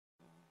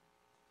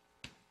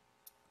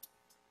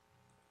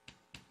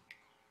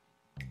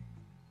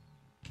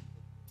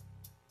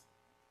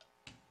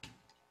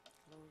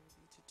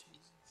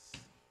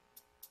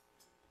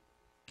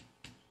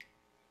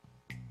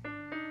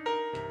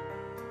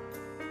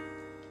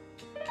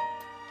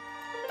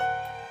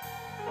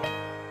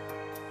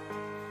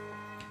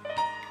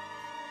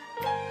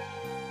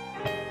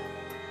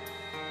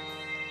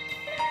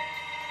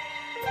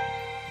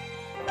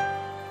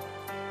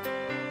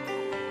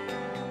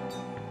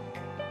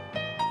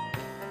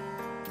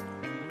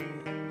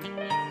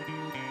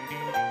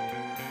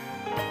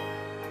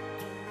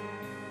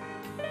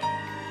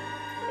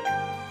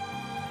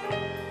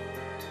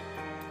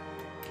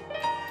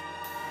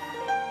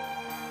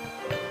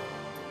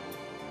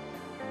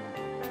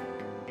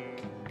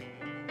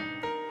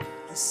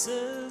He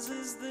says,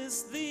 is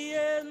this the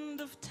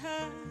end of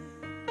time?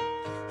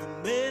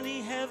 And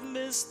many have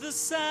missed the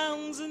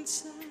sounds and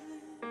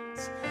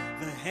signs.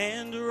 The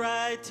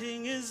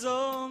handwriting is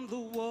on the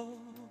wall,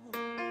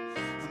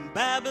 and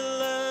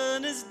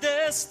Babylon is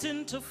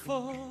destined to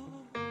fall.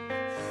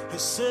 He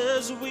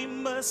says we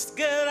must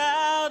get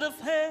out of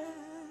here.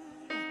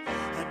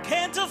 I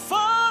can't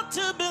afford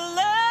to be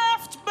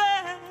left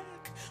back,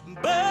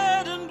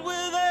 burdened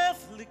with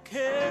earthly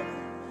care.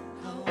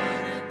 I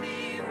wanna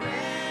be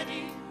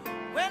ready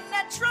when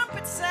that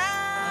trumpet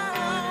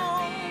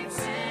sounds.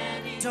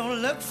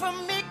 Don't look for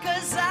me,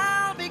 'cause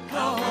I'll be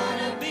gone. I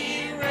wanna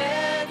be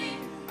ready,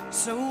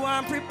 so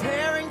I'm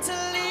preparing to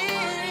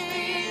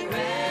leave.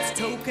 It's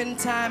token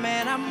time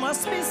and I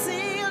must be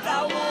sealed.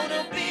 I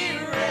wanna be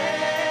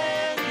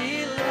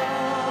ready,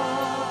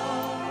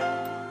 Lord.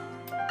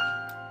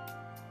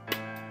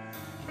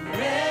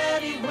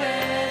 Ready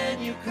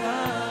when you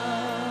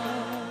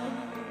come.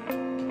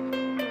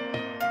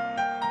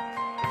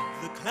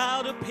 The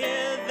cloud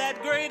appeared,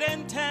 that great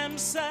end time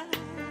sign,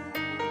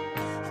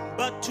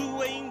 but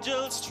two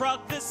angels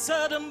struck this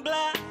sudden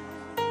blind.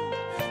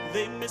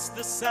 They missed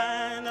the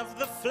sign of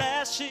the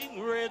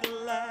flashing red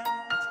light.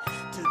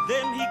 To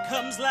them he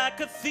comes like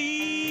a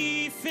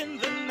thief in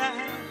the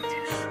night,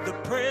 the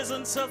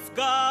presence of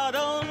God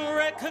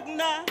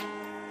unrecognized,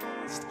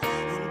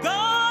 and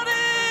God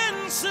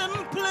in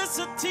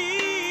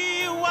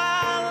simplicity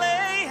while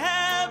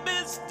Ahab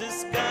is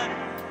disguised.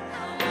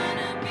 I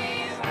wanna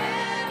be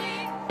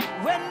ready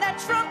when that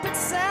trumpet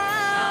sounds.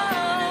 I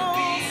wanna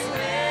be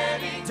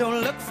ready.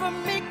 Don't look for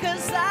me,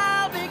 'cause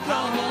I'll be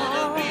gone. I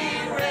wanna be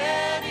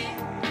ready,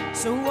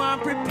 so I'm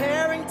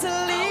preparing to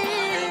leave.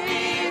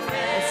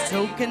 It's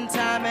token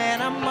time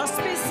and I must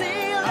be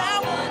sealed. I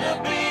wanna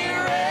be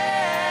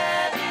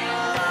ready,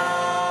 Lord.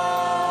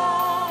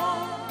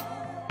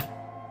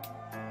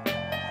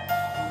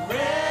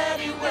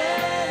 Ready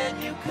when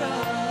you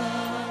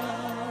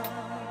come.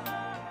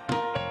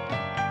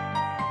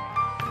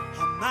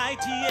 A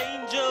mighty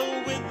angel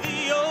with the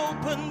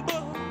open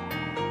book,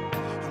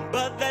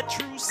 but that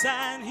true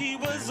sign he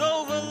was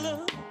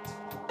overlooked.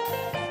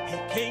 He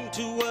came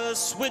to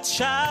us with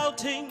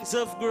shoutings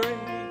of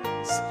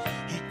grace.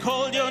 He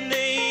called your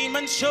name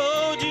and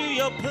showed you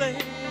your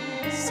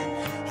place.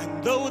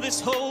 And though this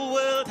whole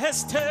world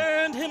has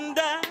turned him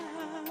down,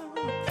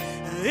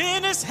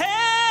 in his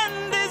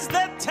hand is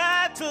that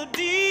title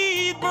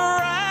deed,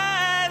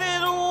 bright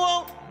it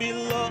won't be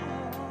long.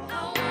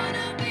 I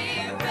wanna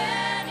be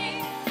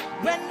ready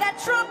when that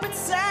trumpet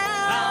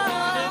sounds. I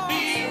wanna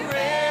be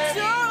ready.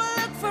 Don't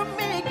look for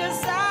me,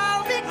 'cause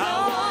I'll be gone. I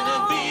wanna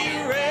be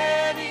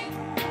ready,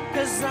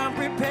 'cause I'm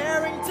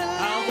preparing to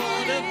leave. I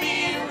wanna be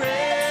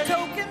ready. It's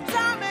token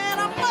time and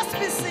I must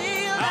be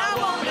sealed. I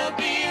wanna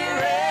be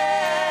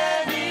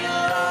ready,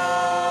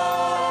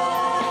 Lord.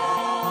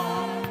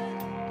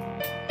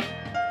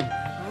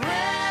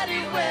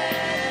 Ready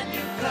when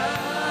you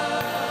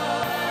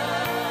come.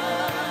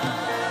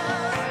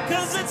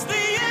 'Cause it's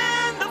the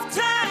end of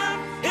time.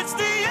 It's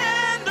the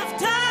end of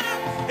time.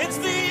 It's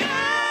the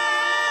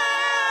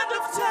end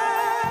of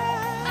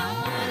time. I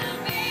wanna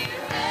be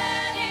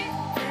ready.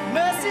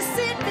 Mercy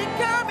seat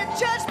becoming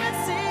judgment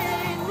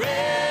seat.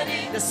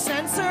 Ready, The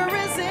censer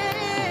is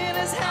in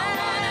his hand.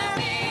 I wanna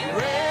be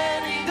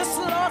ready, The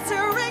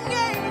slaughtering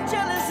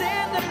angel is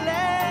in the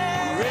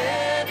land.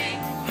 ready.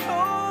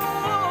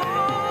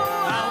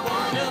 Oh, I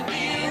wanna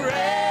be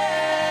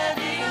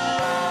ready,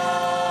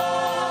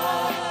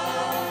 Lord.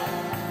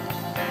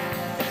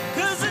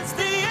 'Cause it's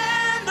the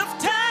end of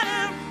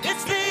time.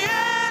 It's the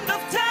end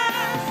of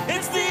time.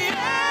 It's the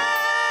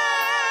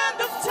end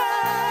of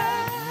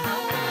time. I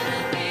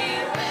wanna be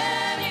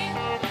ready.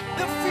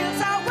 The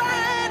fields are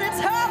wide,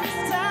 it's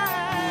harvest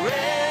time.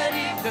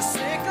 Ready, The